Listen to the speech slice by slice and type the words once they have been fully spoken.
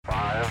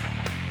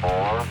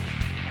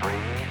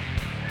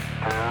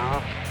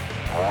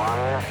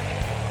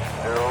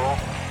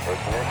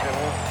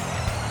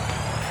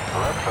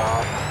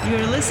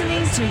You're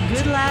listening to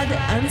Good Lad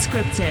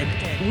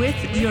Unscripted with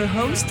your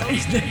host.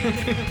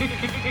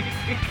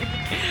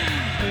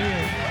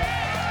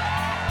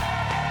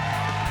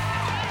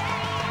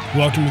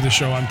 Welcome to the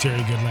show. I'm Terry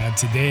Goodlad.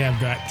 Today I've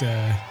got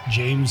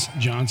James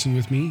Johnson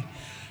with me,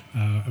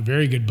 a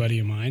very good buddy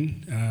of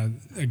mine.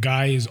 A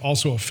guy is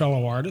also a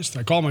fellow artist.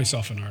 I call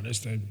myself an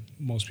artist.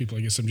 Most people,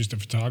 I guess I'm just a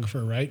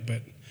photographer, right?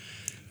 But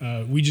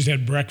we just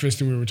had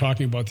breakfast and we were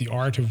talking about the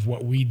art of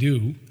what we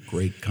do.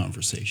 Great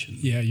conversation.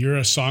 Yeah, you're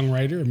a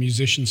songwriter, a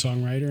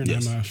musician-songwriter, and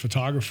Yes. I'm a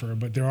photographer.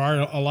 But there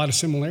are a lot of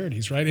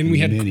similarities, right? And we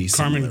had Many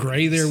Carmen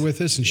Gray there with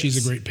us, and she's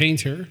Yes. a great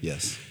painter.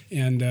 Yes.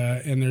 And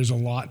there's a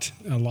lot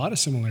of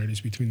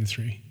similarities between the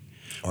three.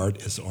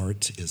 Art is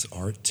art is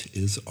art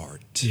is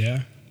art.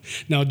 Yeah.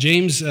 Now,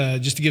 James,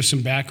 just to give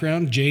some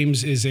background,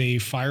 James is a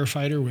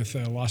firefighter with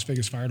Las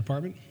Vegas Fire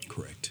Department.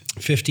 Correct.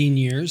 15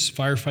 years,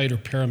 firefighter,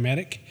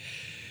 paramedic.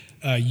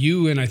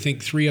 You and I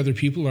think three other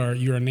people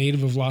you're a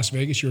native of Las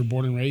Vegas. You were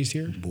born and raised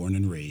here. Born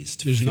and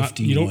raised. There's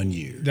 51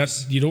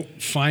 years. You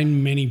don't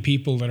find many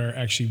people that are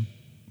actually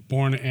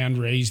born and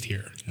raised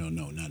here. No,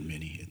 not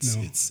many.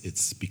 No.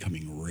 It's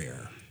becoming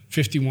rare.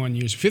 51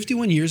 years.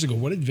 51 years ago,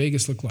 what did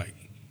Vegas look like?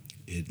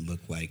 It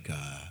looked like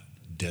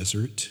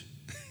desert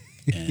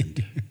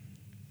and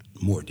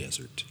more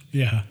desert.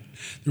 Yeah.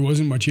 There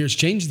wasn't much here. It's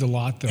changed a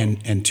lot, though.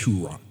 And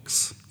two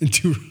rocks. And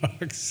two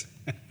rocks.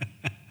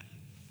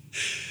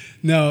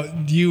 Now,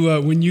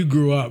 when you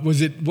grew up,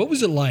 what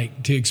was it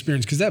like to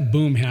experience? Because that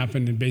boom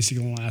happened in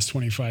basically the last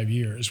 25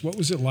 years. What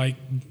was it like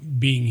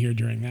being here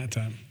during that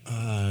time?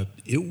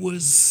 It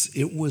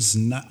was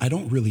not. I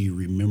don't really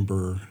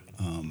remember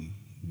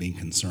being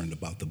concerned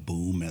about the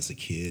boom as a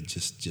kid.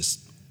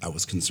 Just I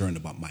was concerned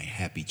about my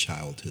happy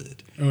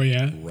childhood. Oh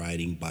yeah,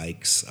 Riding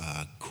bikes,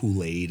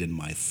 Kool-Aid in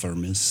my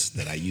thermos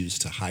that I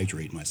used to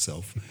hydrate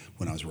myself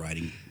when I was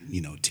riding,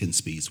 10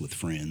 speeds with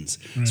friends.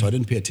 Right. So I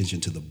didn't pay attention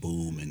to the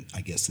boom, and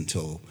I guess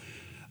until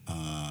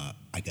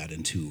I got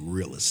into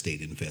real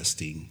estate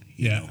investing,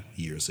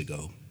 years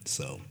ago.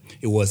 So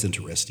it was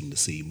interesting to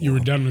see more. you were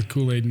done with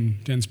Kool-Aid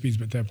and 10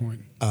 speeds at that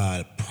point.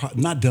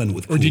 Not done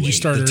with Kool-Aid. Or did you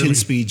start the early? 10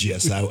 speeds,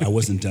 yes. I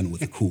wasn't done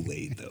with the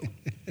Kool-Aid, though.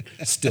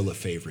 Still a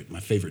favorite.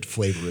 My favorite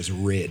flavor is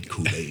red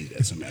Kool-Aid,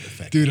 as a matter of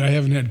fact. Dude, I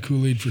haven't had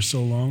Kool-Aid for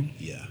so long.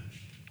 Yeah.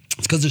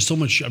 It's because there's so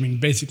much. I mean,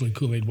 basically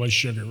Kool-Aid was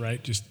sugar,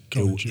 right? Just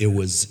colored sugar. It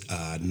was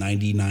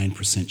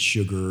 99%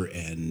 sugar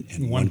and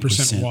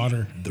 1%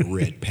 water. The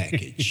red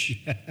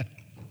package.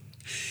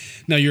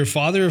 Now, you're a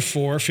father of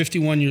four,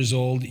 51 years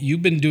old.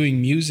 You've been doing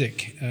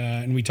music,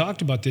 and we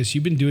talked about this.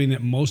 You've been doing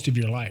that most of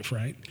your life,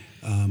 right?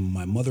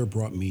 My mother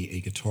brought me a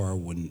guitar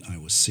when I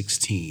was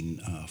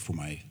 16 for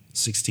my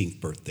 16th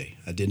birthday.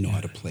 I didn't know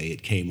how to play.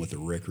 It came with a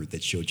record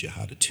that showed you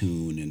how to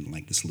tune and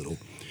like this little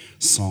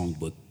song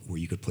book where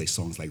you could play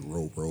songs like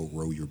Row, Row,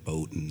 Row Your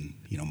Boat and,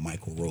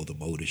 Michael Row the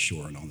Boat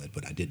Ashore and all that,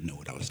 but I didn't know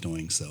what I was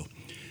doing. So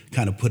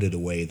kind of put it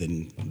away,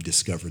 then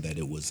discovered that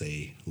it was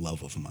a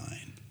love of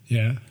mine.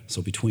 Yeah.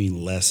 So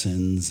between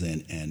lessons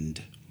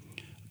and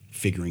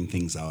figuring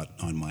things out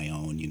on my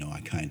own,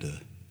 I kind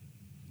of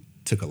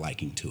took a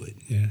liking to it.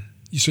 Yeah.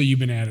 So you've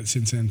been at it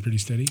since then, pretty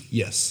steady?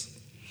 Yes.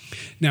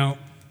 Now,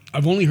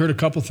 I've only heard a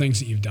couple things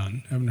that you've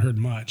done. I haven't heard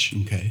much.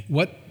 Okay.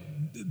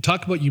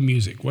 Talk about your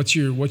music. What's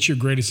your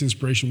greatest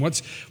inspiration?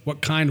 What's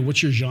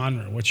your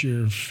genre? What's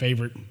your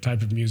favorite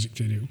type of music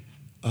to do?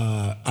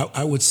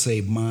 I would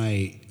say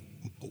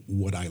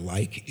what I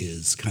like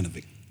is kind of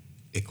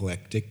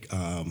eclectic.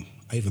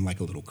 I even like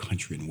a little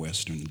country and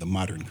western, the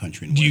modern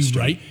country and Do western. you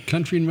write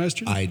country and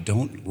western? I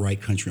don't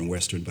write country and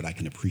western, but I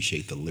can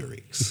appreciate the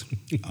lyrics.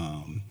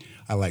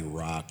 I like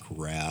rock,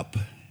 rap,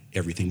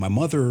 everything. My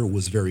mother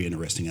was very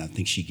interesting. I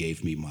think she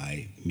gave me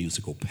my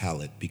musical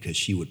palette because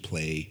she would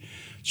play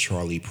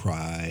Charlie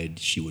Pride,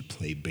 she would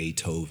play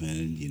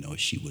Beethoven,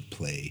 she would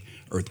play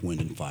Earth, Wind,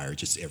 and Fire,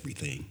 just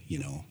everything,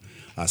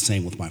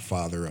 Same with my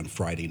father on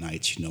Friday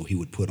nights, he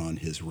would put on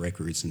his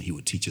records and he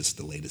would teach us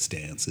the latest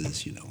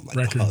dances, like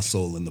Records. the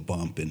hustle and the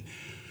bump. And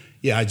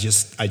yeah, I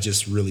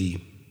just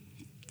really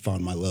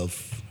found my love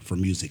for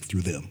music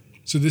through them.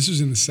 So this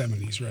was in the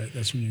 70s, right?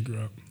 That's when you grew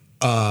up.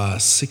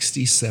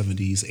 60s,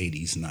 70s,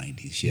 80s,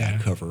 90s. Yeah, Yeah.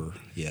 I cover,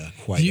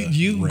 quite Do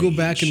you a go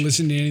back and range.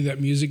 listen to any of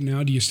that music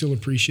now? Do you still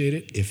appreciate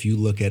it? If you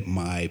look at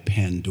my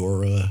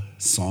Pandora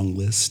song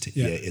list,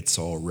 Yeah. it's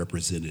all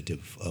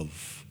representative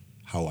of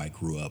how I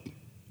grew up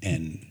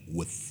and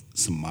with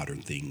some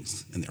modern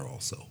things in there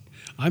also.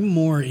 I'm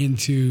more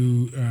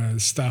into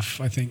stuff,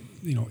 I think,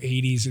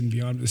 80s and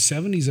beyond. The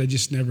 70s,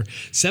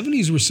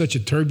 70s were such a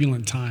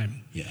turbulent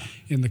time Yeah.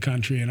 in the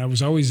country. And I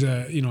was always,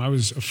 I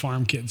was a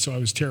farm kid, so I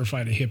was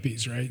terrified of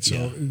hippies, right?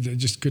 So I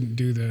just couldn't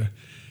do the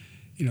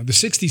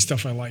 60s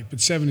stuff I liked, but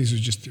 70s was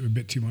just a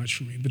bit too much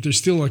for me. But there's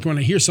still, like, when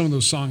I hear some of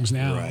those songs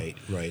now, Right.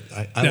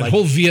 I that like,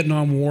 whole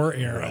Vietnam War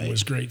era Right.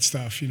 was great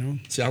stuff,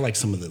 See, I like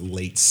some of the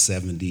late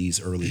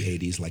 70s, early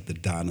 80s, like the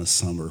Donna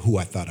Summer, who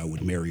I thought I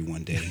would marry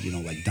one day,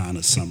 like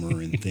Donna Summer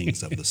and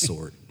things of the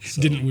sort.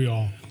 So, Didn't we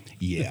all?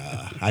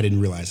 Yeah, I didn't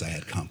realize I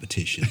had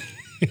competition.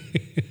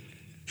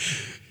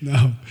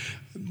 No.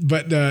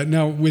 But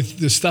now with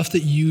the stuff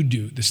that you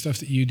do,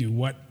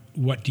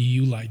 what do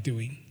you like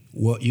doing?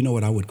 Well, you know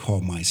what I would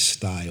call my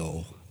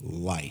style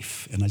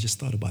life. And I just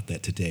thought about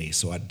that today.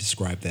 So I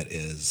describe that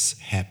as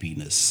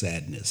happiness,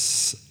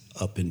 sadness,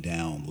 up and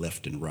down,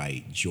 left and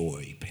right,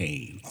 joy,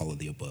 pain, all of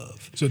the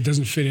above. So it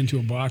doesn't fit into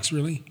a box,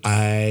 really?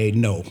 I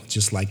know,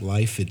 just like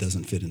life, it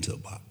doesn't fit into a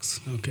box.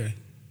 Okay.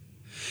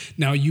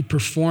 Now you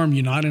perform,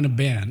 you're not in a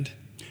band.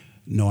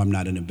 No, I'm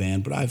not in a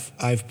band, but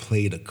I've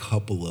played a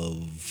couple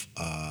of.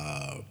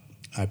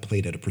 I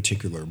played at a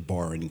particular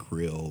bar and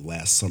grill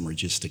last summer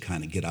just to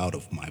kind of get out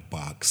of my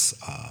box.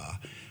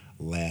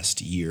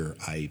 Last year,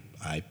 I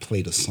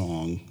played a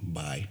song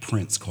by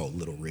Prince called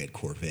Little Red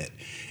Corvette.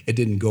 It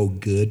didn't go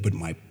good, but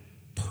my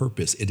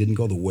purpose, it didn't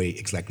go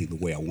exactly the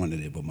way I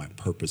wanted it, but my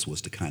purpose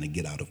was to kind of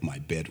get out of my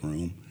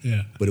bedroom.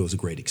 Yeah. But it was a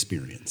great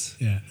experience.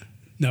 Yeah.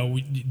 Now,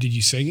 did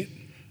you sing it?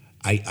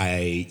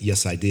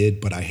 Yes, I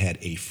did, but I had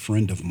a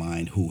friend of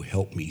mine who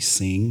helped me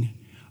sing.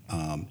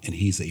 And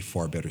he's a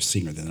far better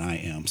singer than I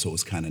am, so it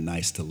was kind of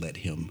nice to let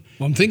him.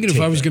 Well, I'm thinking if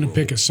take I was that going to role.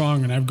 pick a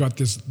song and I've got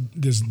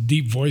this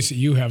deep voice that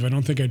you have, I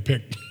don't think I'd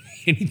pick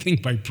anything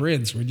by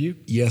Prince, would you?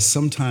 Yes,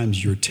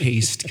 sometimes your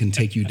taste can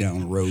take you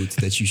down roads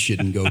that you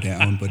shouldn't go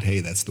down, but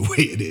hey, that's the way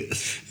it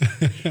is.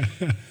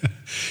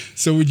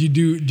 So would you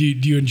do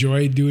you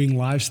enjoy doing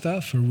live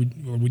stuff, or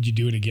would you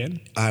do it again?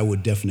 I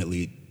would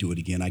definitely do it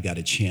again. I got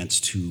a chance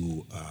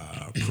to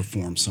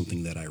perform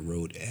something that I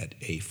wrote at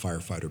a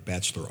firefighter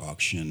bachelor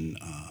auction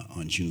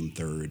on June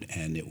 3rd,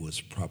 and it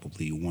was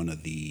probably one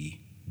of the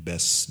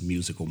best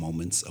musical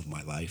moments of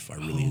my life. I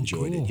really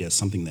enjoyed cool. it. Yes,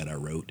 something that I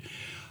wrote.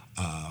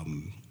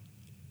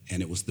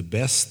 And it was the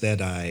best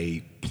that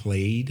I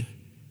played,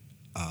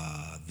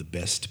 the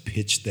best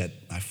pitch that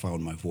I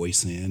found my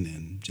voice in,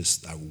 and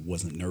just I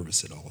wasn't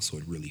nervous at all, so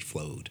it really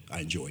flowed.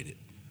 I enjoyed it.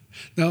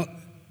 Now,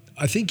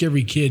 I think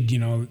every kid,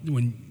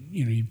 when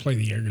you play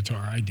the air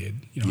guitar, I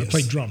did. I Yes.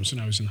 played drums when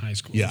I was in high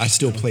school. Yeah, I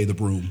still play the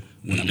broom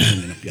when I'm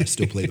cleaning up. I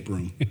still play the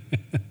broom.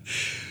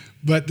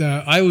 But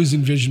I always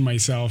envisioned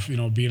myself,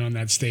 being on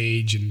that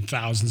stage and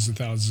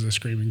thousands of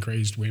screaming,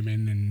 crazed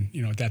women,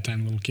 and at that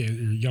time, little kids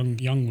or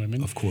young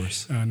women, Of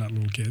course. not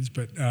little kids.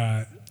 But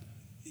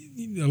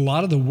a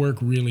lot of the work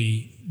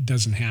really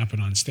doesn't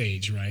happen on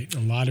stage, right? A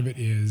lot of it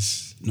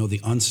is. No, the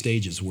on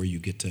stage is where you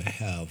get to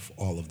have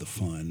all of the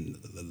fun.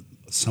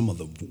 Some of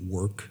the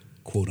work,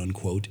 quote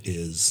unquote,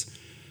 is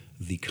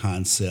the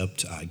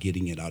concept,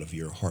 getting it out of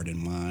your heart and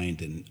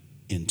mind and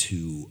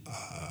into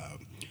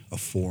a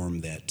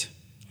form that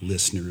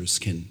listeners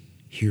can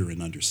hear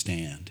and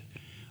understand.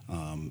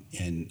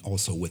 And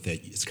also with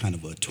that, it's kind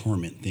of a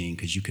torment thing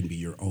because you can be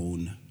your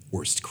own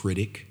worst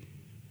critic,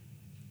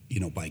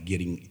 by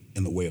getting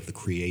in the way of the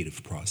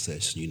creative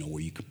process,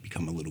 where you can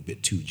become a little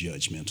bit too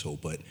judgmental.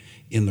 But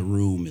in the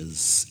room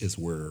is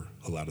where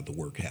a lot of the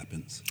work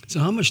happens. So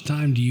how much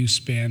time do you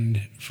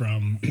spend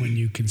from when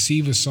you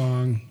conceive a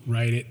song,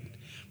 write it,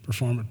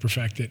 perform it,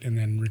 perfect it, and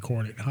then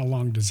record it? How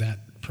long does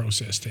that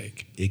process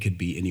take? It could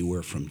be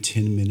anywhere from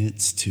 10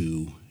 minutes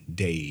to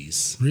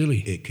days. Really?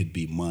 It could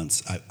be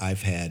months.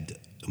 I've had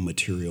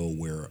material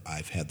where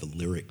I've had the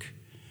lyric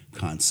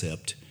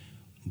concept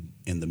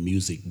and the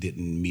music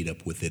didn't meet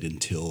up with it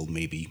until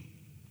maybe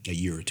a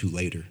year or two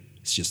later.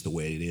 It's just the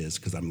way it is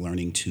because I'm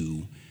learning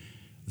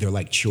they're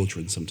like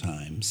children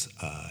sometimes.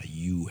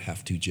 You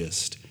have to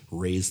just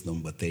raise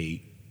them, but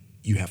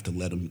you have to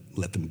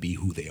let them be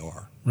who they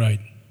are. Right.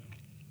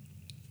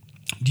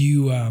 Do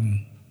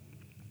you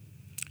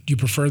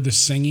prefer the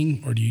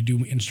singing or do you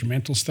do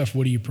instrumental stuff?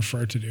 What do you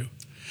prefer to do?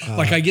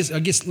 I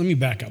guess let me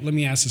back up. Let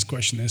me ask this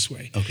question this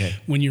way. Okay.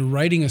 When you're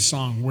writing a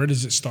song, where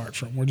does it start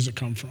from? Where does it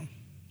come from?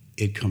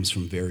 It comes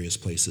from various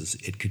places.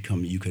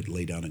 You could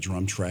lay down a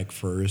drum track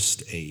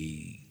first,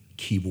 a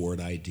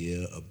keyboard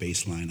idea, a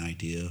bass line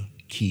idea,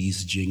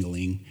 keys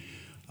jingling.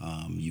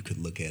 You could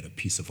look at a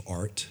piece of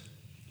art,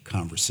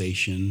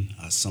 conversation,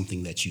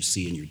 something that you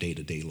see in your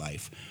day-to-day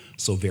life.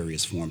 So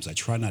various forms. I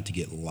try not to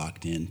get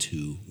locked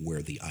into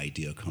where the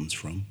idea comes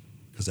from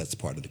because that's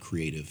part of the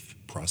creative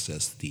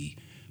process, the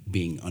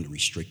being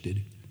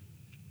unrestricted,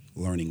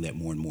 learning that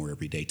more and more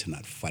every day to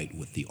not fight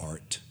with the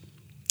art.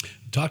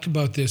 Talked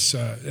about this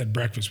at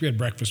breakfast. We had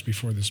breakfast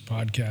before this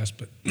podcast,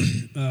 but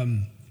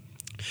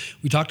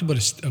we talked about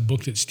a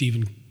book that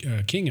Stephen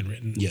King had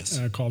written, Yes.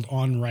 Called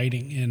On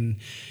Writing,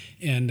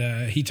 and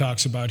he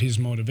talks about his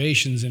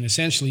motivations, and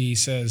essentially he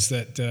says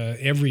that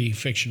every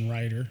fiction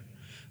writer,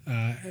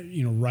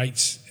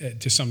 writes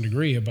to some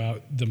degree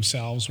about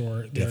themselves or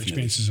their Definitely.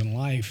 experiences in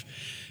life.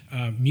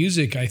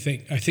 Music, I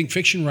think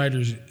fiction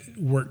writers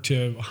work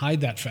to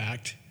hide that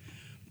fact,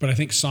 but I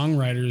think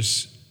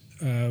songwriters.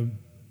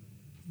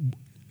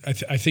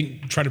 I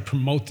think try to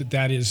promote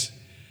that is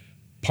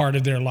part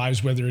of their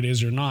lives, whether it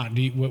is or not.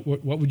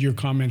 What would your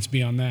comments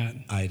be on that?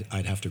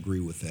 I'd have to agree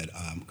with that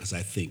because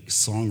I think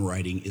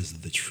songwriting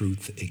is the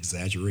truth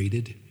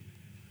exaggerated.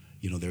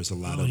 There's a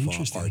lot of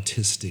interesting.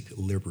 artistic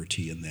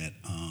liberty in that.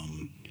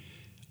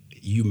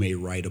 you may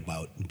write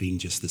about being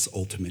just this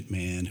ultimate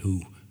man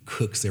who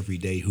cooks every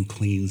day, who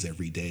cleans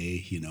every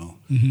day,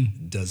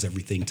 does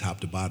everything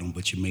top to bottom,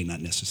 but you may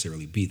not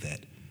necessarily be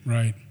that.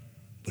 Right.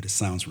 But it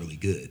sounds really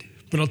good.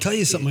 But I'll tell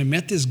you something. I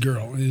met this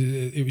girl.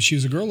 She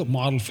was a girl that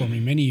modeled for me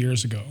many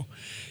years ago.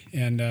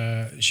 And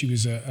she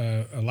was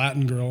a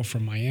Latin girl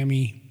from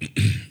Miami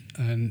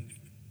and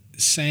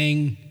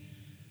sang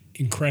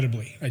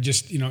incredibly.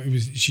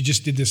 She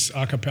just did this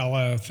a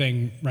cappella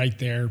thing right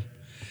there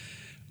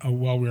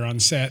while we were on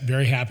set,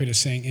 very happy to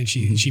sing. And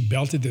she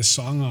belted this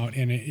song out,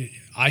 and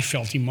I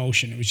felt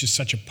emotion. It was just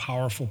such a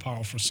powerful,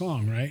 powerful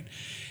song, right?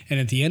 And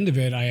at the end of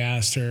it, I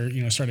asked her,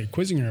 started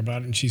quizzing her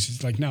about it, and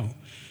she's like, no.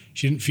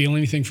 She didn't feel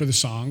anything for the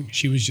song.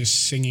 She was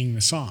just singing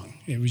the song.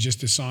 It was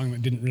just a song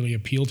that didn't really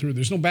appeal to her.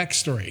 There's no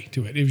backstory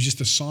to it. It was just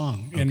a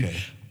song. And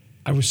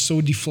I was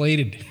so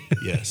deflated.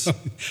 Yes.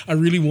 I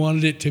really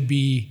wanted it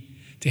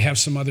to have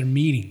some other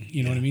meaning,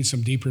 you know what I mean?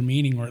 Some deeper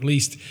meaning, or at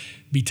least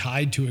be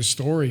tied to a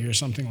story or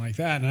something like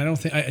that. And I don't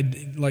think,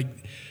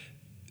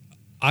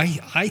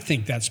 I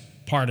think that's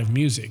part of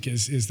music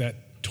is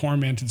that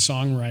tormented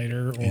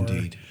songwriter, or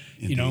Indeed.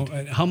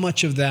 How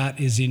much of that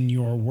is in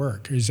your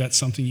work? Or is that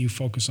something you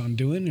focus on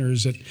doing, or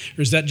is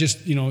that just,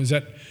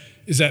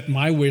 is that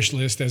my wish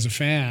list as a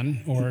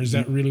fan, or is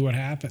that really what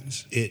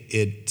happens?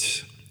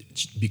 It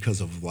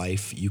because of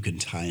life, you can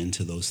tie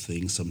into those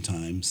things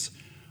sometimes,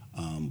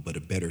 but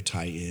a better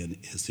tie-in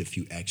is if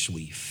you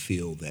actually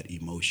feel that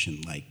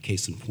emotion. Like,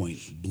 case in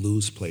point,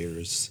 blues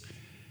players,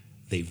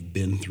 they've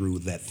been through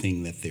that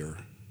thing that they're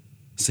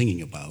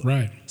singing about,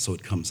 right? So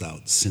it comes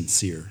out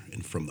sincere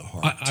and from the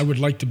heart. I would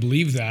like to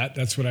believe that.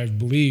 That's what I've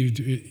believed.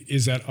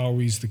 Is that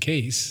always the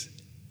case?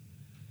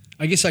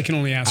 I guess I can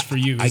only ask for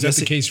you. Is that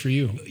the case for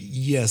you?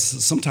 Yes.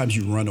 Sometimes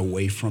you run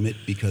away from it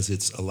because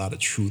it's a lot of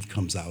truth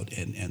comes out,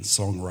 and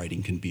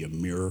songwriting can be a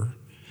mirror,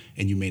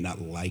 and you may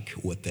not like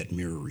what that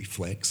mirror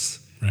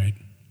reflects. Right.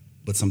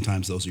 But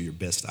sometimes those are your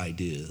best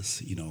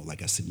ideas.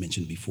 Like I said,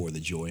 mentioned before, the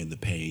joy and the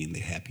pain, the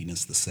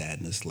happiness, the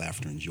sadness,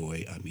 laughter and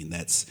joy. I mean,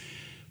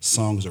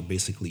 songs are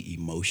basically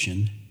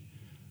emotion.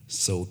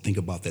 So think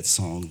about that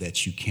song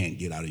that you can't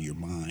get out of your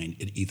mind.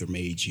 It either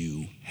made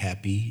you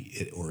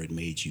happy or it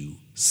made you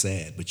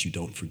sad, but you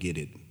don't forget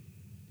it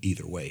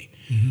either way.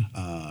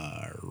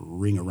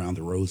 Ring Around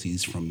the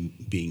Rosies, from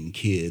being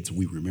kids,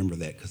 we remember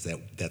that because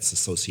that's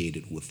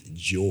associated with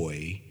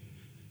joy.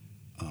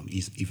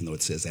 Even though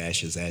it says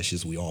ashes,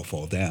 ashes, we all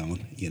fall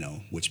down,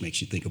 which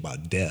makes you think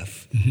about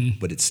death,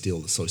 but it's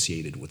still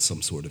associated with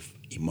some sort of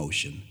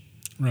emotion.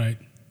 Right.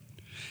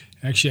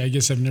 Actually, I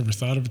guess I've never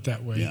thought of it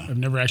that way. Yeah. I've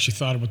never actually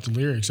thought about the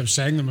lyrics. I've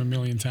sang them a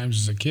million times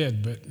as a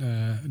kid, but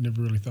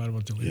never really thought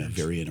about the lyrics.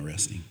 Yeah, very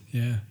interesting.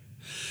 Yeah.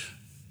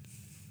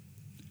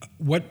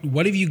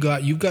 What have you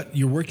got?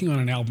 You're working on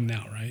an album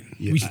now, right?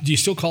 Yeah, do you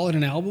still call it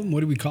an album?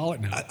 What do we call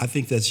it now? I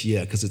think that's,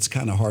 because it's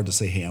kind of hard to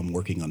say, hey, I'm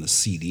working on a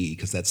CD,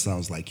 because that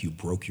sounds like you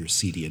broke your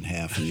CD in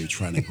half and you're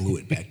trying to glue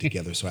it back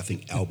together. So I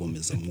think album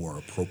is a more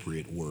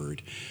appropriate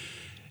word.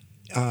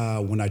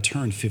 When I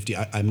turned 50,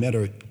 I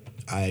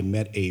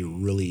met a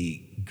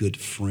really good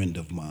friend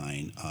of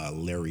mine.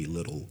 Larry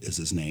Little is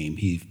his name.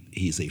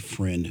 He's a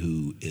friend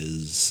who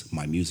is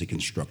my music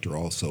instructor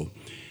also.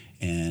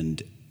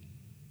 And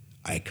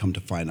I come to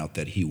find out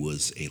that he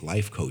was a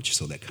life coach,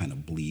 so that kind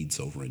of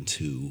bleeds over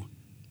into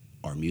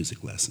our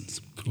music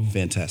lessons. Cool.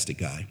 Fantastic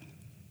guy.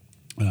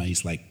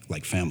 He's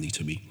like family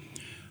to me.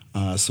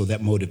 So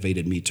that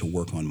motivated me to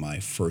work on my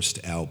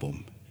first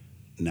album.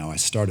 Now, I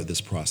started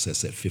this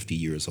process at 50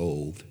 years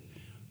old,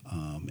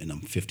 and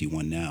I'm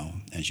 51 now,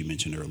 as you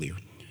mentioned earlier.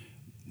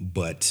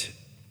 But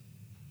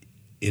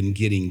in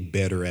getting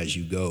better as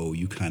you go,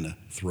 you kind of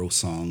throw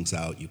songs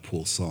out, you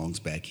pull songs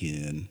back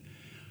in.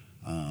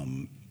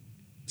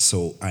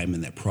 So I'm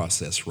in that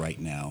process right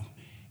now,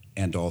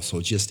 and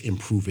also just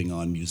improving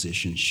on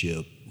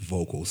musicianship,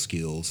 vocal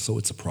skills. So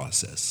it's a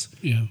process.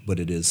 Yeah. But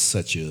it is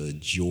such a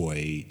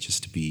joy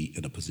just to be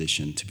in a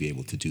position to be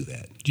able to do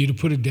that. Do you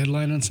put a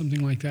deadline on something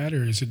like that,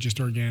 or is it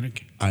just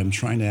organic? I'm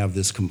trying to have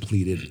this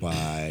completed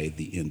by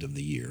the end of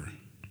the year.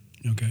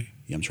 Okay.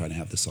 Yeah, I'm trying to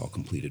have this all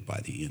completed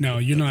by the end. No,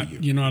 of you're the not.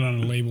 year. You're not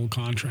on a label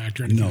contract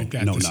or anything like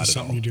that. No, This not is at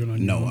something all. you're doing on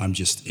your No, own. I'm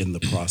just in the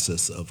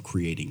process of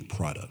creating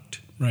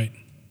product. Right.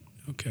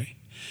 Okay.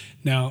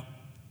 Now,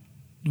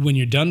 when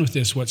you're done with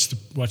this, what's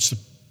the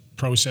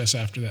process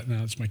after that?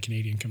 Now it's my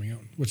Canadian coming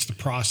out. What's the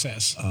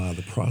process?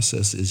 The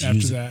process is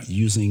After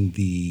using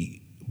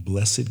the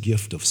blessed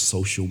gift of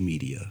social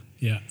media.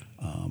 Yeah.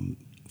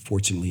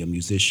 Fortunately, a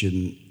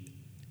musician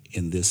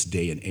in this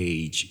day and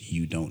age,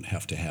 you don't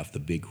have to have the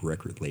big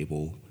record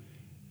label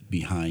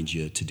behind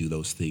you to do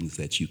those things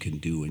that you can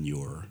do in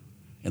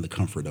the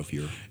comfort of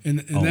your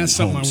and own that's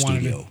something home I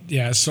wanted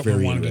studio. something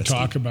Very I wanted to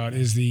interesting. talk about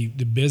is the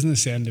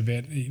business end of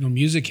it.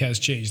 Music has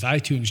changed.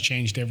 iTunes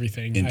changed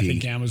everything. Indeed. I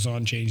think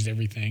Amazon changed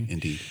everything.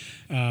 Indeed.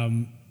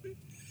 And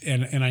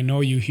I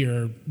know you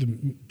hear the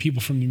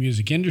people from the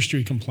music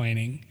industry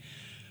complaining,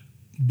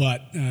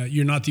 but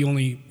you're not the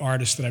only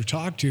artist that I've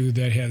talked to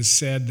that has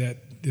said that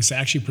this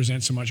actually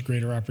presents a much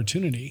greater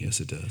opportunity.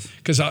 Yes, it does.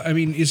 Because, I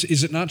mean,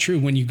 is it not true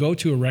when you go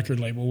to a record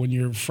label, when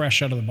you're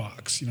fresh out of the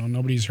box,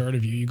 nobody's heard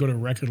of you, you go to a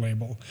record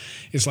label,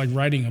 it's like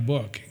writing a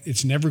book.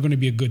 It's never going to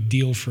be a good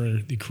deal for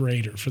the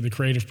creator, for the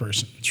creative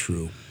person.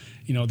 True.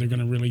 They're going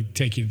to really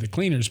take you to the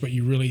cleaners, but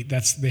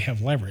they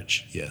have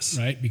leverage. Yes.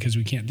 Right? Because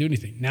we can't do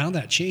anything. Now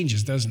that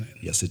changes, doesn't it?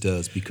 Yes, it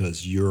does,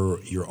 because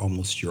you're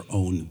almost your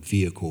own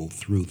vehicle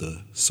through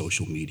the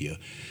social media.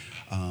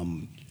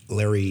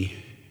 Larry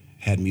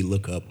had me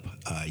look up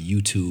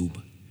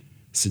YouTube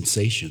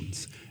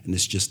sensations, and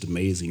it's just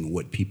amazing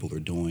what people are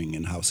doing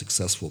and how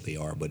successful they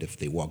are. But if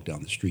they walk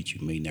down the street,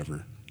 you may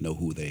never know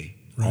who they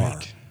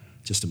are.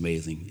 Just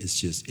amazing. It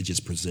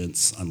just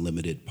presents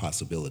unlimited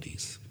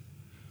possibilities.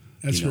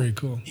 That's very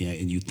cool. Yeah,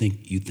 and you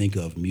think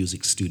of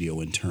music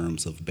studio in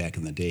terms of back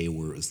in the day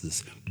where it was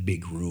this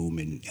big room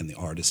and the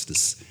artist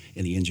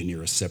and the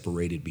engineer are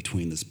separated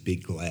between this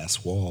big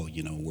glass wall,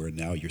 where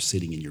now you're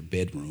sitting in your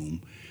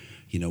bedroom,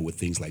 with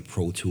things like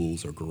Pro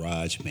Tools or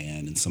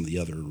GarageBand and some of the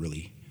other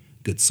really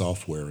good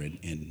software,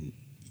 and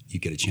you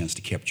get a chance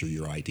to capture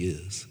your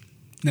ideas.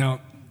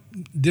 Now,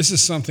 this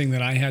is something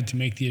that I had to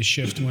make the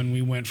shift when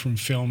we went from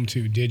film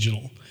to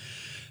digital.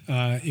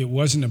 It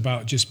wasn't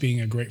about just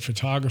being a great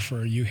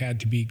photographer. You had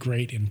to be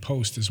great in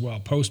post as well.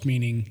 Post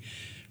meaning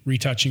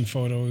retouching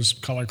photos,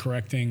 color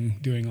correcting,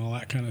 doing all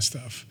that kind of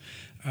stuff.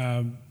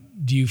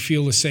 Do you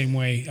feel the same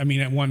way? I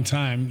mean, at one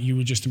time, you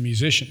were just a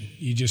musician.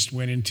 You just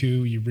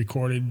you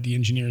recorded, the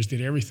engineers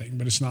did everything,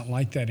 but it's not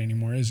like that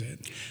anymore, is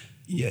it?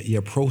 Yeah.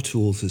 Pro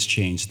Tools has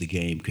changed the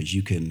game because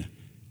you can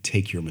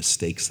take your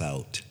mistakes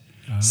out,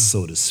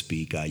 so to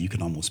speak. You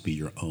can almost be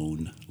your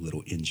own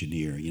little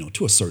engineer,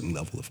 to a certain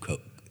level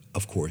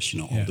of course,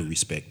 all due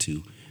respect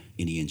to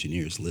any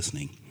engineers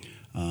listening.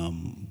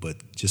 But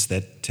just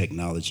that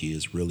technology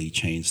has really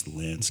changed the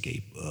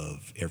landscape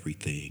of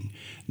everything.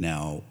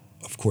 Now,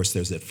 of course,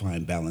 there's that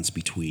fine balance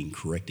between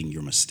correcting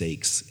your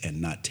mistakes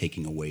and not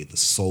taking away the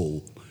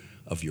soul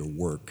of your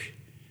work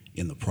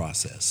in the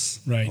process.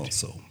 Right.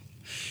 Also.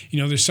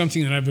 There's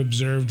something that I've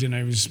observed, and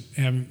I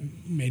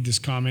made this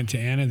comment to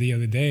Anna the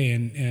other day,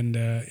 and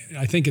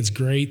I think it's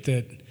great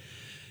that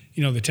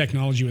the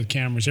technology with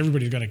cameras.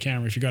 Everybody's got a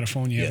camera. If you got a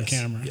phone, you have a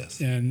camera. Yes.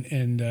 And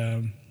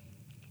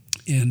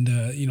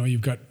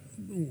you've got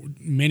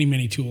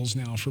many tools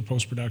now for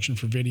post production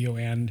for video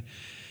and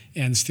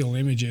still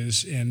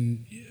images,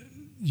 and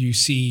you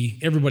see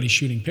everybody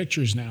shooting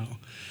pictures now.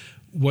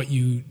 What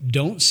you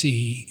don't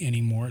see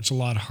anymore, it's a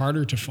lot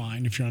harder to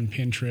find if you're on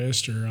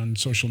Pinterest or on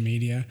social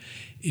media,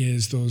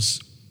 is those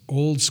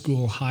old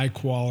school high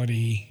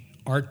quality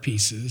art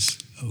pieces.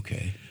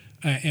 Okay.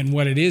 And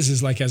what it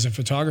is like, as a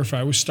photographer,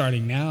 I was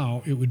starting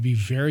now, it would be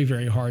very,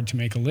 very hard to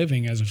make a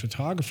living as a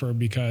photographer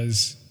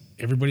because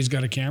everybody's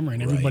got a camera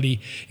and everybody,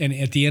 and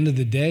at the end of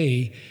the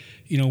day,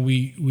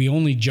 we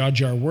only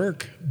judge our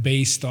work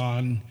based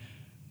on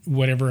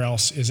whatever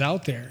else is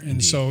out there. And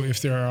Indeed. So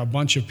if there are a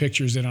bunch of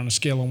pictures that on a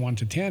scale of 1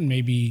 to 10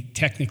 maybe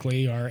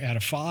technically are at a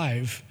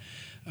 5,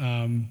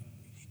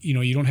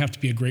 you don't have to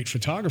be a great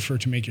photographer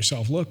to make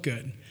yourself look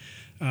good.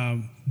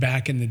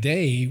 Back in the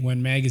day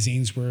when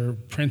magazines were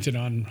printed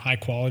on high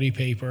quality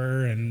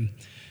paper and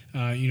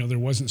there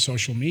wasn't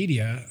social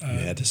media. You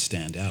had to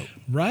stand out.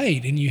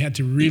 Right, and you had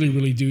to really,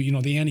 really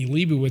do, the Annie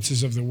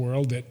Leibowitzes of the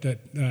world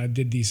that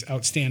did these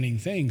outstanding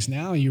things.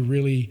 Now you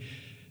really,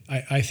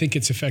 I think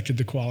it's affected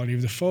the quality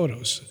of the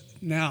photos.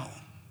 Now,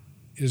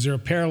 is there a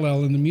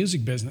parallel in the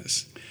music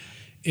business?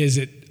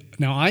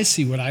 Now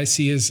what I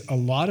see is a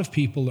lot of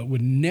people that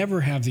would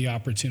never have the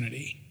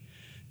opportunity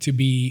to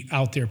be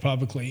out there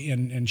publicly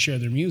and share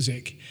their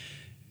music.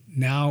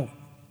 Now,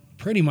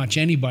 pretty much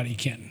anybody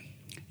can.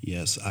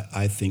 Yes,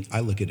 I think I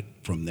look at it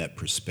from that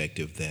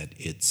perspective, that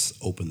it's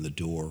opened the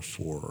door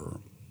for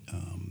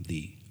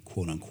the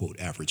quote-unquote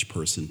average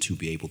person to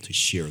be able to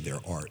share their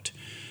art.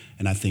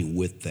 And I think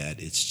with that,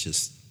 it's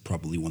just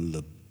probably one of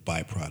the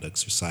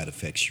byproducts or side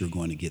effects.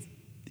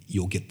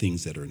 You'll get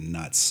things that are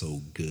not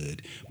so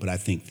good. But I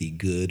think the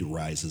good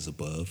rises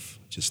above,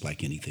 just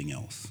like anything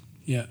else.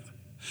 Yeah.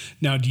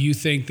 Now, do you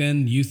think that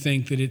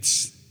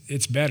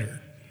it's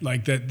better?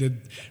 Like that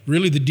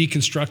really the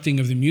deconstructing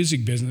of the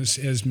music business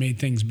has made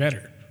things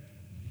better?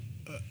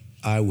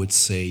 I would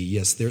say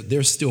yes.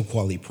 There's still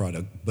quality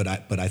product, but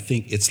I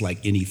think it's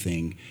like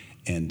anything.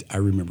 And I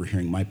remember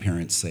hearing my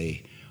parents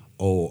say,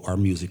 "Oh, our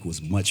music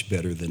was much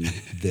better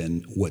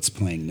than what's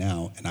playing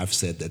now." And I've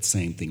said that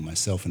same thing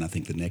myself. And I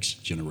think the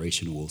next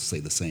generation will say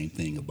the same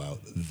thing about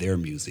their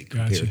music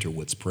compared to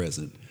what's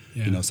present.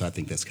 Yeah. So I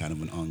think that's kind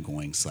of an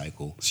ongoing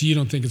cycle. So you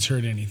don't think it's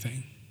hurt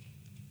anything?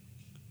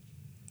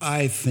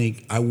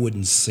 I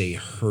wouldn't say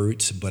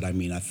hurt, but I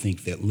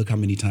think that look how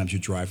many times you're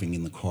driving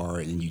in the car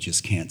and you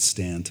just can't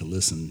stand to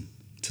listen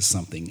to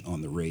something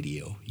on the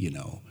radio, Yeah,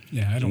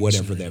 I don't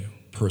whatever listen to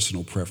that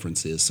personal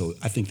preference is. So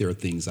I think there are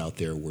things out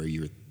there where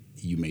you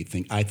may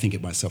think, I think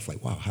it myself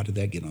like, wow, how did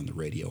that get on the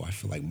radio? I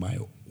feel like my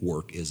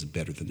work is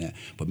better than that.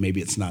 But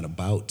maybe it's not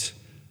about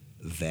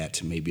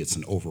that. Maybe it's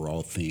an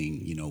overall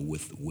thing,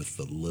 with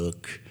the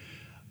look,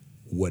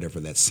 whatever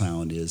that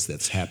sound is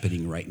that's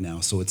happening right now.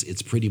 So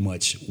it's pretty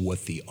much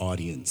what the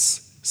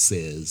audience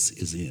says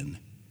is in.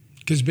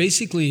 Because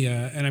basically,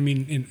 and I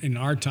mean, in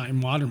our time,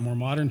 more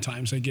modern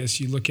times, I guess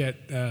you look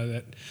at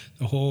the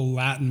whole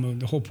Latin move,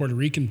 the whole Puerto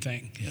Rican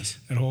thing, Yes.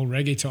 that whole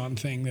reggaeton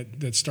thing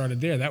that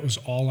started there. That was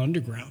all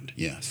underground.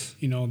 Yes.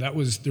 You know,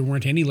 there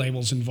weren't any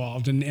labels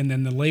involved, and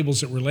then the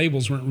labels that were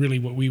labels weren't really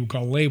what we would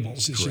call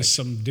labels. It's Correct. just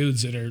some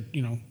dudes that are,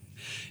 you know,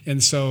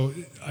 and so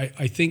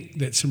I think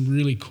that some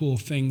really cool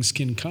things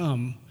can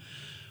come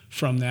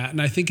from that.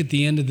 And I think at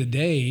the end of the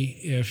day,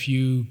 if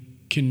you're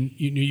going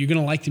to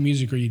like the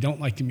music or you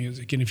don't like the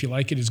music. And if you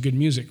like it, it's good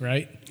music,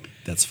 right?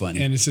 That's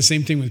funny. And it's the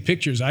same thing with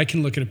pictures. I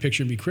can look at a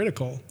picture and be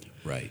critical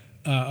Right.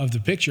 of the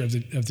picture, of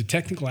the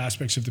technical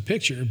aspects of the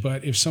picture.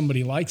 But if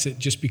somebody likes it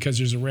just because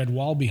there's a red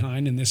wall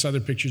behind and this other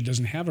picture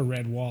doesn't have a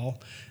red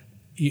wall,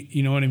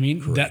 you know what I mean?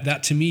 Correct.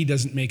 That to me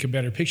doesn't make a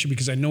better picture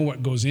because I know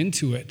what goes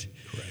into it.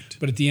 Correct.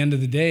 But at the end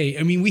of the day,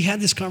 I mean, we had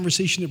this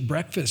conversation at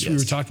breakfast. We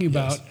Yes. were talking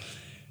about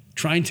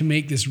trying to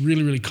make this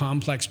really, really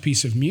complex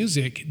piece of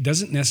music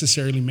doesn't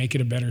necessarily make it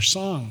a better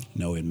song.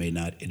 No, it may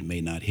not. It may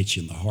not hit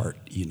you in the heart.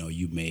 You know,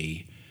 you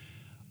may.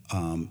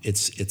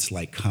 It's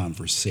like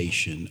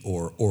conversation,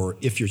 or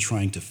if you're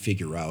trying to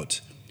figure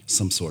out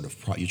some sort of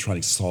you're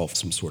trying to solve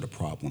some sort of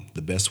problem.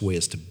 The best way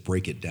is to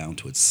break it down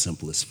to its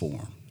simplest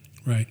form,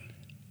 Right.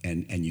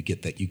 and you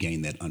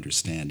gain that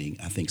understanding.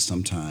 I think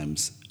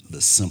sometimes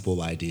the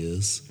simple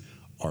ideas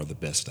are the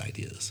best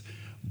ideas,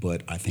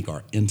 but I think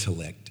our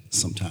intellect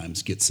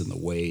sometimes gets in the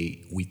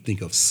way. We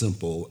think of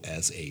simple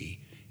as a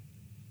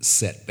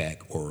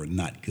setback or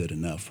not good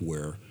enough,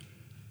 where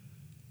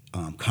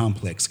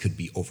complex could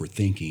be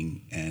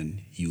overthinking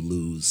and you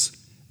lose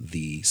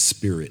the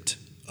spirit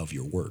of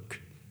your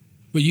work.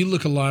 But you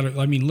look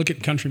look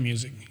at country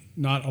music.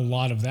 Not a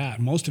lot of that.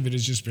 Most of it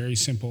is just very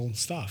simple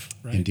stuff,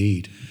 right?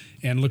 Indeed.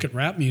 And look at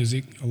rap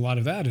music. A lot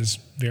of that is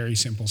very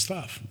simple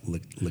stuff.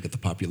 Look at the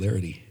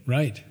popularity.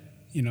 Right.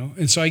 You know,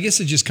 and so I guess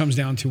it just comes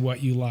down to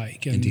what you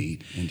like. And,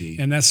 Indeed.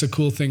 And that's the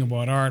cool thing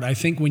about art. I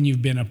think when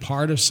you've been a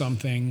part of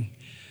something,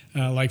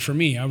 like for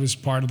me, I was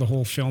part of the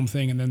whole film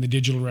thing and then the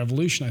digital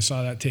revolution. I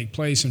saw that take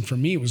place. And for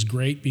me, it was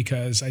great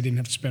because I didn't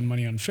have to spend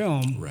money on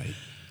film. Right.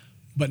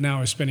 But now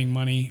I'm spending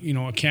money. You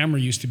know, a camera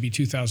used to be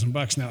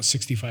 $2,000. Now it's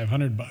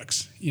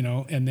 $6,500. You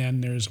know, and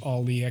then there's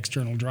all the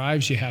external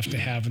drives you have to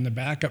have and the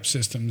backup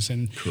systems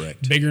and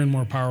Correct. bigger and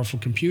more powerful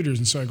computers.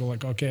 And so I go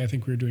like, okay, I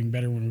think we were doing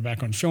better when we were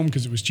back on film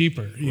because it was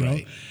cheaper. You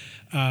Right.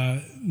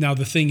 know. Now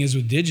the thing is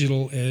with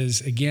digital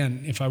is,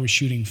 again, if I was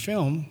shooting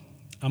film,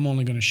 I'm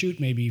only going to shoot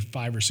maybe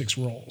 5 or 6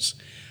 rolls.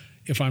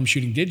 If I'm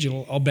shooting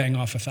digital, I'll bang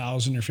off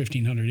 1,000 or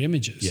 1,500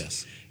 images.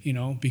 Yes. You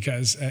know,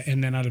 because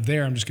and then out of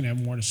there, I'm just going to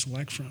have more to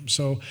select from.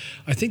 So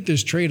I think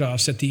there's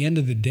trade-offs. At the end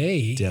of the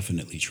day,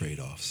 Definitely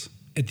trade-offs.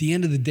 At the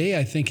end of the day,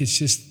 I think it's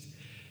just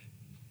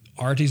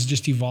art is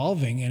just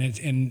evolving,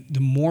 and the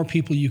more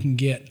people you can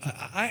get,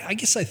 I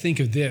guess I think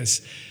of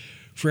this.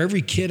 For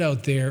every kid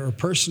out there or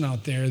person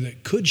out there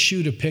that could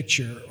shoot a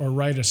picture or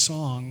write a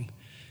song,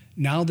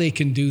 now they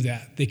can do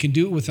that. They can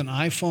do it with an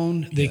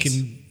iPhone. They Yes.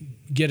 can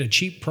get a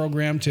cheap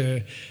program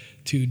to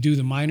do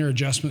the minor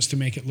adjustments to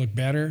make it look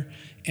better.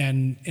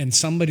 And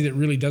somebody that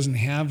really doesn't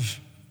have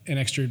an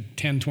extra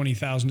 $10,000,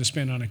 $20,000 to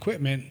spend on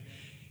equipment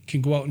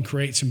can go out and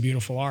create some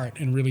beautiful art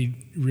and really,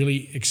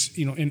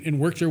 you know, and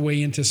work their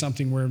way into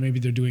something where maybe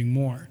they're doing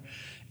more.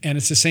 And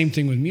it's the same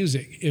thing with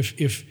music.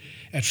 If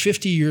at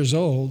 50 years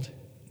old,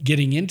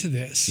 getting into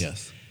this,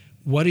 Yes.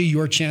 what are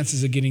your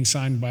chances of getting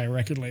signed by a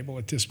record label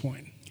at this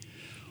point?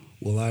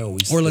 Well, I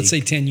always Or let's say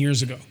think 10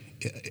 years ago.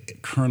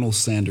 Colonel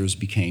Sanders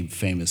became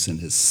famous in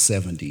his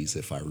 70s,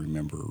 if I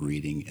remember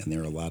reading, and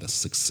there are a lot of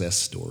success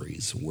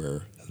stories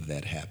where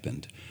that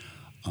happened.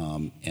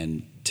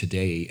 And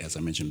today, as I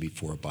mentioned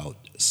before about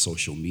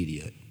social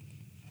media,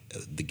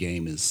 the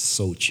game is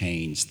so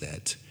changed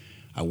that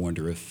I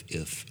wonder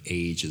if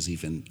age is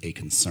even a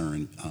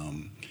concern.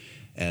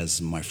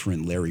 As my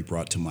friend Larry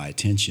brought to my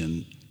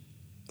attention,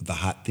 the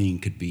hot thing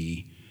could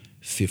be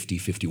 50,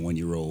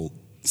 51-year-old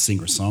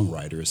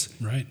singer-songwriters,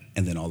 Right.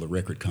 and then all the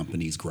record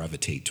companies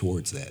gravitate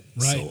towards that.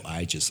 Right. So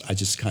I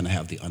just kind of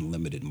have the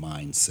unlimited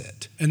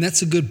mindset. And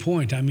that's a good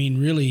point. I mean,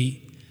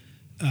 really,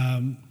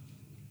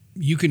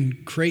 you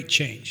can create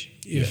change.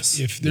 Yes.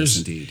 If there's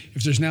Yes, indeed.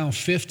 if there's now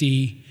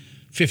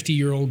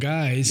 50-year-old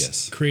guys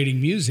Yes.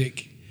 creating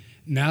music,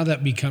 now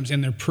that becomes,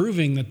 and they're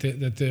proving that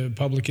the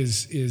public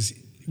is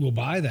will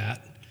buy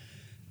that,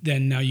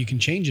 then now you can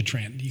change a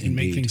trend. You can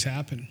make Indeed. things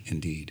happen.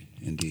 Indeed.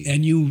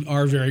 And you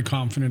are very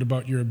confident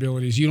about your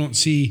abilities. You don't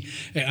see,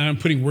 and I'm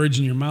putting words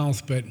in your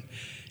mouth, but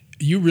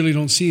you really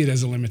don't see it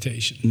as a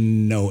limitation.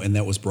 No, and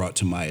that was brought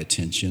to my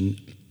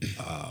attention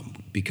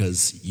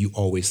because you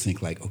always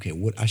think like, okay,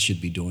 what I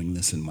should be doing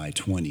this in my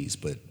 20s,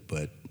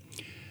 but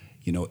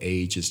you know,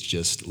 age is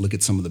just, look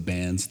at some of the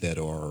bands that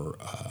are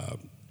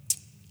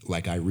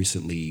like I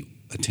recently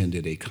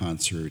attended a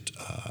concert,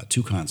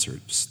 2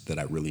 concerts that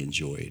I really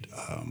enjoyed.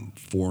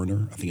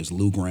 Foreigner, I think it was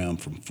Lou Gramm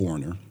from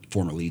Foreigner,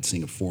 former lead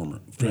singer of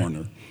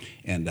Foreigner,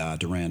 and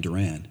Duran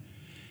Duran.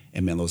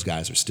 And man, those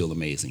guys are still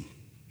amazing.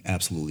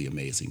 absolutely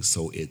amazing.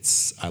 So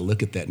I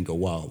look at that and go,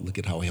 wow, look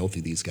at how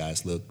healthy these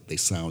guys look. They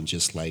sound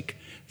just like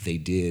they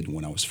did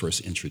when I was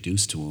first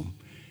introduced to them.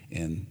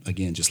 And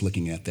again, just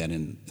looking at that,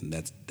 and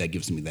that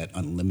gives me that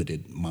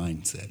unlimited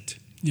mindset.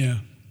 Yeah.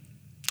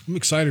 I'm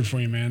excited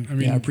for you, man. I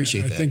mean, I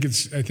appreciate that.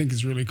 I think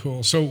it's really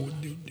cool. So,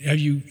 have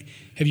you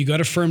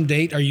got a firm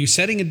date? Are you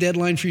setting a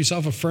deadline for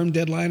yourself, a firm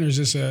deadline, or is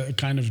this a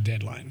kind of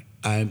deadline?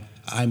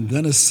 I'm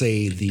gonna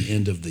say the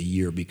end of the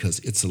year because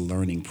it's a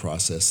learning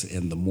process,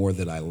 and the more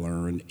that I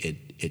learn,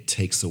 it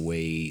takes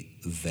away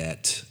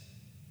that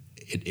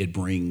it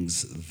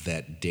brings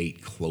that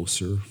date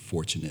closer.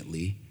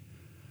 Fortunately,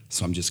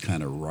 so I'm just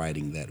kind of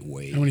riding that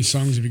wave. How many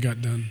songs have you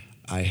got done?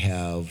 I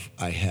have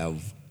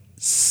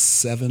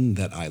 7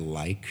 that I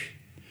like,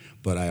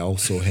 but I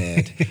also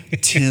had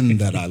 10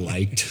 that I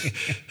liked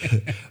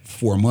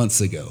 4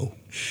 months ago.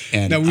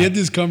 And now, we had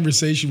this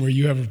conversation where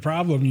you have a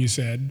problem, you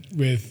said,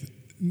 with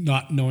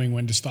not knowing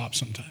when to stop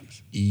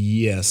sometimes.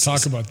 Yes.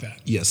 Talk about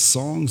that. Yes,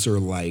 songs are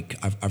like,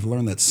 I've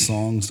learned that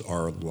songs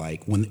are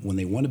like, when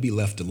they want to be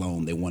left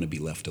alone, they want to be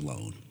left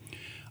alone.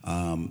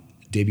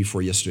 Day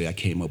before yesterday, I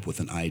came up with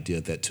an idea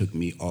that took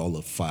me all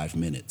of 5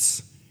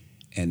 minutes,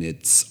 and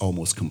it's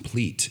almost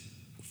complete.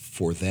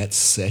 For that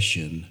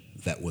session,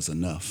 that was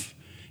enough.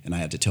 And I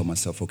had to tell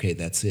myself, okay,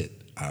 that's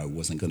it. I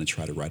wasn't going to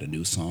try to write a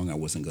new song. I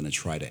wasn't going to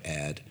try to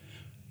add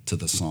to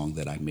the song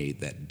that I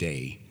made that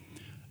day.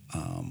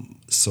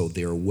 So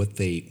they're what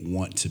they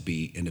want to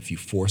be. And if you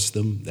force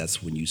them,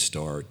 that's when you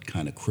start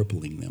kind of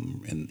crippling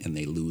them, and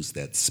they lose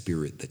that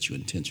spirit that you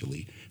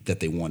intentionally, that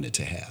they wanted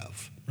to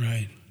have.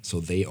 Right. So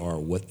they are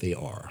what they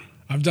are.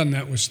 I've done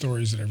that with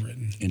stories that I've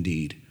written.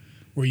 Indeed.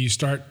 Where you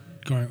start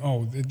going,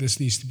 oh, this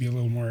needs to be a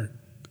little more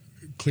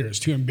clear. It's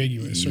too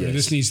ambiguous, or Yes.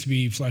 this needs to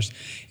be fleshed.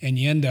 And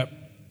you end up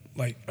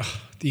like,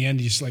 at the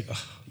end, you're just like,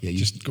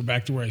 just go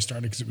back to where I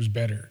started because it was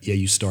better. Yeah,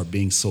 you start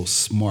being so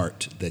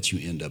smart that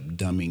you end up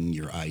dumbing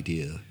your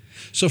idea.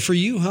 So for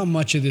you, how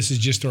much of this is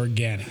just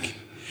organic?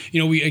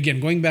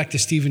 Going back to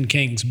Stephen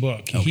King's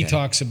book, he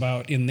talks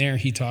about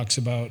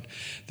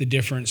the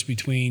difference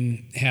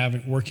between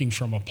working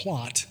from a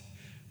plot,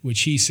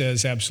 which he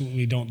says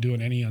absolutely don't do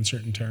in any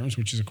uncertain terms,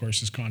 which is, of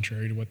course, is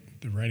contrary to what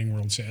the writing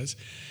world says.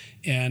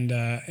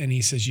 And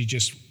he says you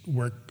just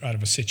work out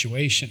of a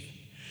situation.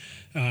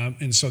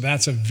 And so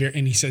that's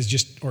and he says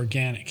just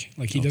organic.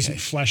 Like he doesn't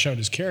flesh out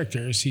his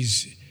characters.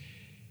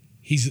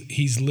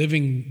 He's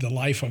living the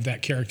life of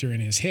that character in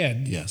his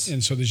head. Yes.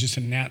 And so there's just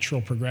a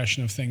natural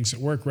progression of things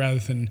that work rather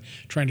than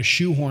trying to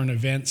shoehorn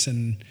events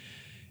and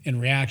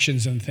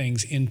reactions and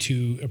things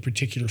into a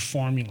particular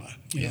formula.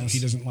 You know, he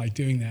doesn't like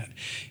doing that.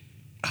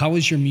 How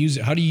is your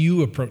music? How do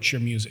you approach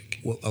your music?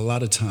 Well, a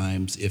lot of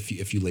times,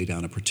 if you lay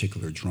down a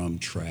particular drum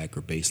track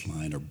or bass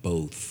line or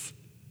both,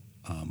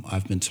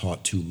 I've been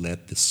taught to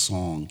let the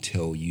song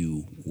tell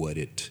you what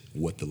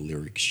the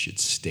lyrics should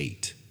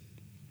state.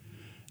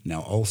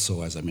 Now,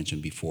 also, as I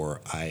mentioned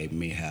before, I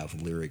may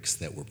have lyrics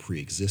that were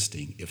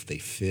pre-existing. If they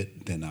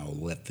fit, then I'll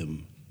let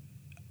them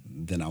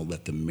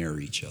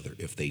marry each other.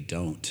 If they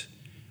don't,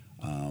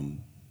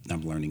 I'm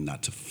learning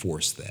not to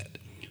force that.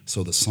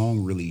 So the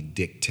song really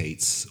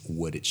dictates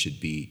what it should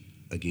be.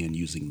 Again,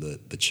 using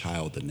the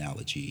child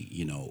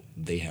analogy,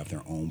 they have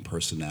their own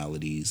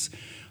personalities.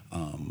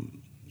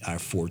 I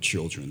have 4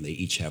 children. They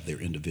each have their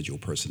individual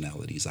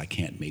personalities. I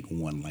can't make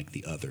one like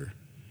the other.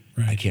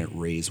 Right. I can't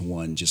raise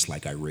one just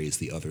like I raise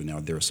the other. Now,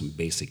 there are some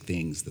basic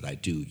things that I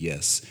do,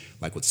 yes.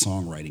 Like with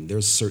songwriting,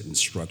 there's certain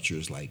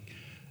structures like,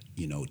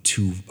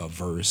 a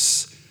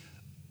verse,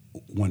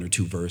 1 or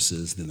 2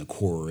 verses, then the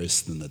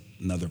chorus, then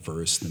another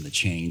verse, then the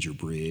change or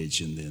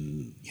bridge, and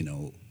then,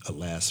 a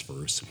last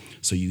verse.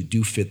 So you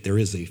do fit, there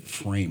is a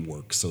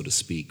framework, so to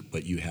speak,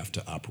 but you have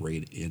to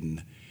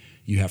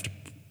you have to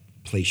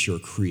place your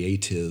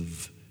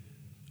creative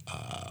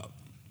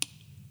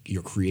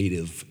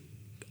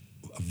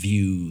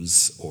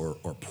views or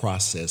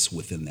process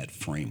within that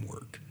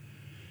framework.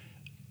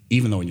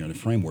 Even though when you're in a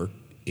framework...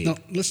 Now,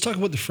 let's talk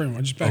about the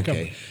framework. Just back up.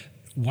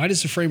 Why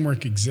does the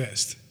framework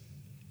exist?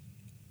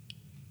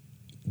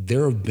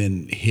 There have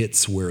been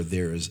hits where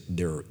there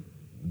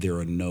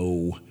are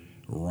no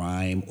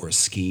rhyme or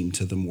scheme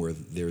to them, where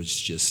there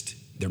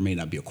may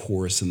not be a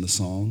chorus in the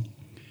song,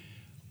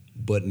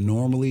 but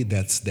normally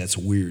that's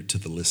weird to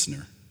the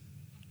listener.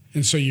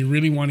 And so you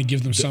really want to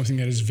give them something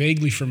that is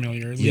vaguely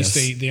familiar. At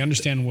least they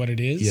understand what it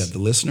is. Yeah, the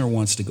listener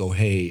wants to go,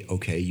 hey,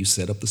 okay, you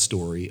set up the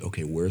story.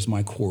 Okay, where's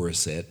my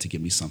chorus at to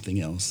give me something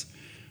else?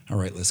 All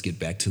right, let's get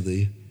back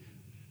to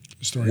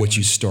what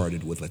you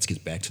started with. Let's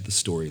get back to the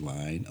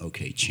storyline.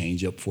 Okay,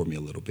 change up for me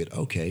a little bit.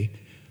 Okay,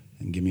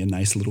 and give me a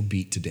nice little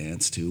beat to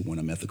dance to when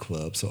I'm at the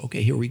club. So,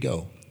 okay, here we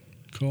go.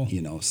 Cool.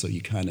 So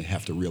you kind of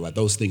have to realize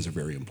those things are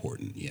very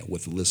important. Yeah,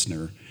 what the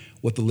listener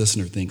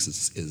thinks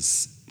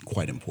is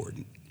quite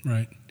important.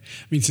 Right.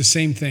 I mean, it's the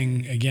same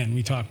thing. Again,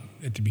 we talked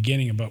at the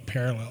beginning about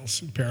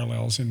parallels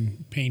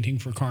in painting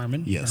for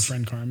Carmen, our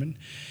friend Carmen,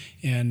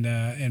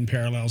 and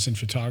parallels in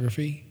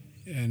photography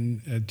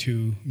and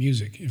to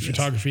music, in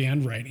photography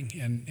and writing,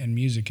 and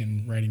music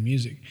and writing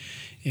music,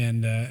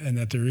 and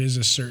that there is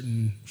a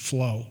certain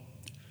flow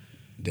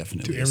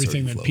definitely. to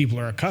everything that people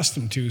are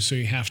accustomed to. So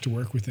you have to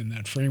work within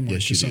that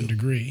framework to some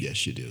degree.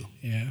 Yes, you do.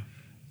 Yeah.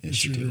 Yes,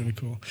 It's you really, do.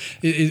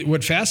 really cool.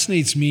 What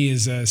fascinates me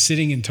is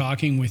sitting and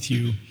talking with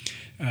you,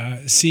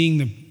 seeing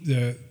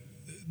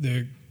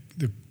the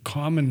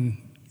common.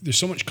 There's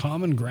so much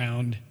common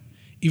ground,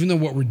 even though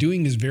what we're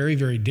doing is very,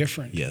 very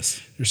different.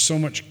 Yes. There's so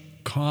much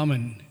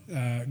common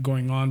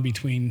going on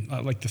between,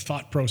 like the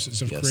thought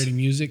process of creating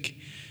music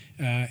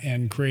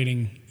and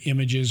creating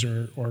images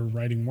or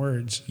writing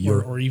words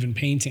or even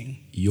painting.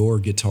 Your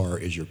guitar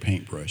is your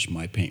paintbrush.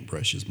 My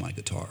paintbrush is my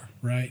guitar.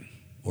 Right.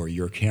 Or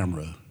your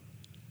camera.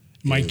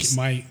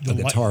 The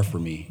guitar for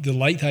me. The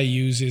light I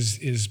use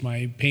is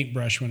my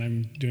paintbrush when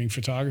I'm doing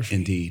photography.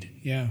 Indeed.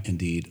 Yeah.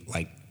 Indeed.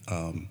 Like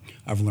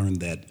I've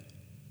learned that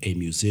a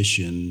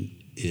musician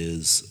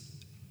is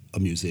a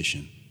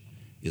musician.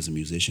 Is a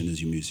musician.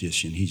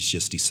 He's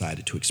just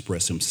decided to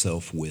express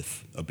himself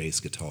with a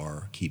bass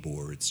guitar,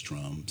 keyboards,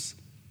 drums,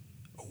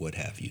 or what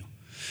have you.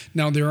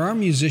 Now there are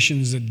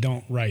musicians that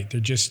don't write.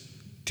 They're just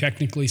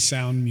technically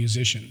sound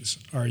musicians.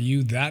 Are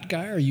you that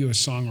guy or are you a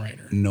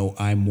songwriter? No,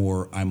 I'm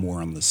more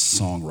on the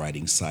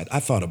songwriting side. I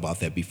thought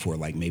about that before,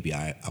 like maybe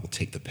I will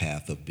take the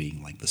path of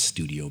being like the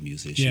studio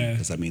musician.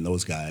 Because I mean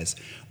those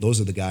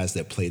are the guys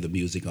that play the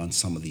music on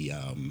some of the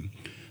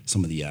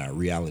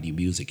reality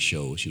music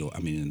shows. You know, I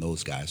mean, and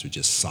those guys are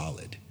just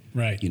solid.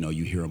 Right. You know,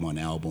 you hear them on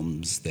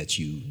albums that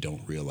you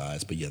don't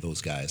realize, but yeah,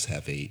 those guys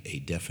have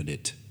a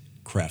definite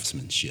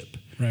craftsmanship.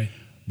 Right.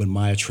 But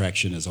my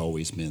attraction has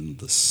always been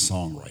the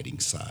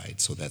songwriting side,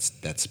 so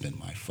that's been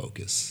my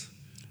focus.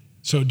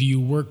 So what do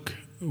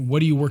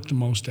you work the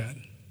most at?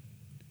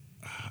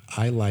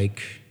 I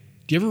like...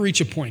 Do you ever reach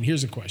a point,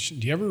 here's a question,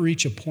 do you ever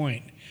reach a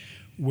point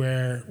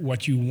where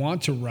what you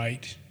want to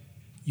write,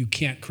 you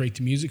can't create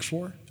the music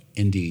for?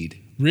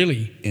 Indeed.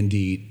 Really?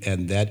 Indeed,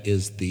 and that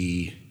is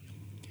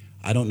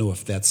I don't know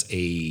if that's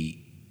a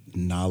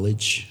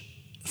knowledge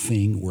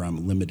thing where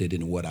I'm limited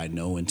in what I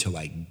know until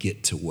I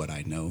get to what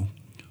I know,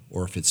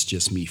 or if it's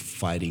just me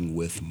fighting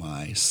with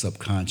my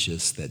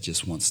subconscious that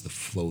just wants to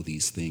flow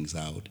these things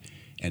out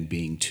and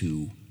being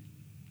too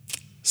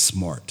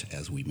smart,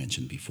 as we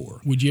mentioned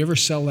before. Would you ever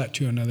sell that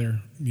to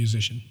another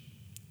musician?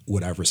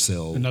 Would I ever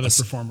sell... Another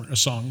performer, a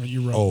song that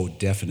you wrote? Oh,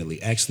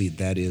 definitely. Actually,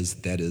 that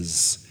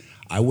is...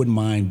 I wouldn't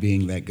mind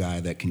being that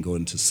guy that can go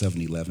into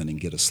 7-Eleven and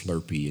get a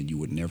Slurpee and you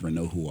would never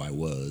know who I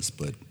was,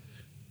 but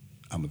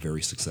I'm a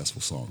very successful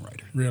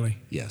songwriter. Really?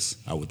 Yes,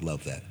 I would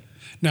love that.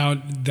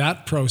 Now,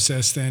 that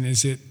process then,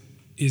 is it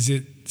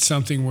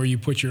something where you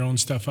put your own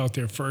stuff out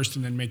there first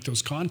and then make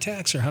those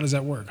contacts, or how does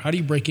that work? How do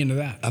you break into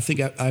that? I think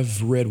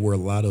I've read where a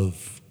lot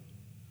of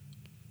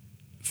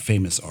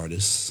famous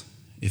artists,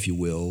 if you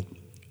will,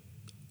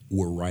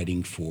 were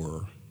writing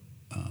for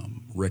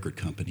record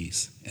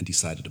companies and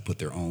decided to put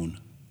their own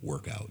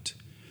work out.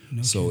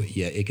 Okay. So,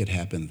 yeah, it could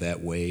happen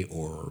that way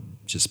or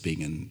just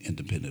being an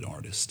independent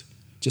artist.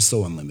 Just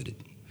so unlimited.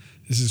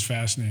 This is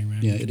fascinating,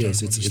 man. Yeah, it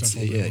is.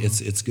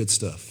 It's good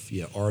stuff.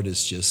 Yeah, art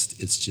is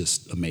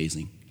just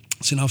amazing.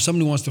 So now if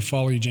somebody wants to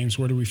follow you, James,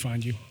 where do we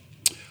find you?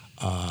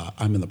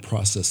 I'm in the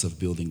process of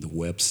building the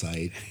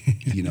website,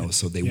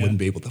 so they wouldn't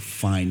be able to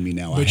find me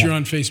now. But you're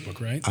on Facebook,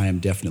 right? I am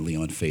definitely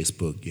on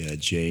Facebook. Yeah,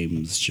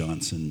 James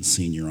Johnson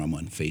Sr. I'm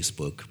on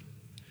Facebook.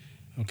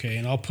 Okay,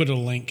 and I'll put a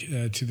link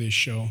to this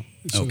show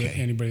so that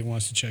anybody who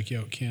wants to check you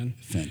out can.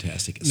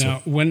 Fantastic.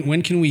 Now,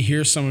 when can we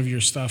hear some of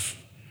your stuff?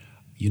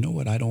 You know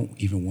what? I don't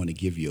even want to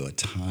give you a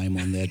time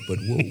on that, but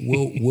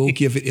we'll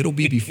give it. It'll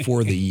be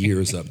before the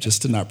year's up,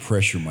 just to not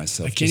pressure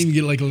myself. I can't even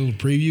get like a little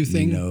preview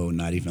thing. No,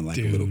 not even like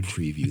a little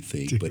preview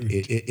thing. But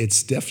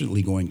it's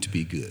definitely going to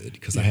be good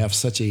because I have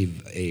such a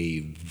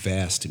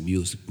vast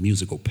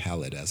musical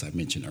palette, as I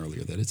mentioned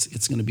earlier, that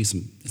it's going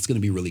to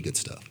be really good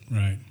stuff.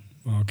 Right.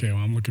 Okay.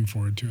 Well, I'm looking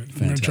forward to it.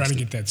 Fantastic. I'm going to try to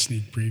get that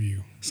sneak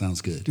preview.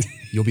 Sounds good.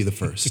 You'll be the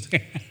first.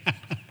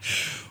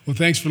 Well,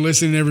 thanks for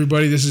listening,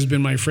 everybody. This has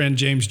been my friend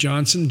James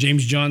Johnson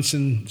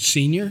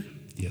Sr.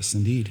 Yes,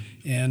 indeed.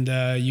 And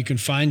you can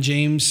find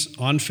James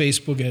on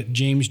Facebook at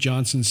James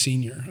Johnson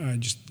Sr.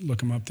 Just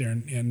look him up there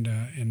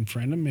and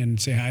friend him and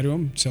say hi to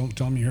him. Tell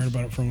him you heard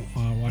about it from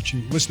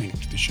listening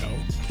to the show.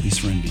 Please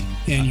friend me.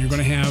 And you're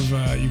going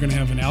to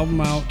have an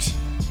album out.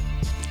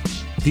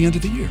 The end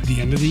of the year.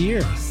 The end of the year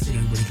that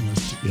everybody can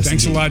listen to. Yes,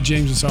 Thanks indeed. a lot,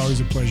 James. It's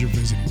always a pleasure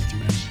visiting with you,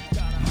 man.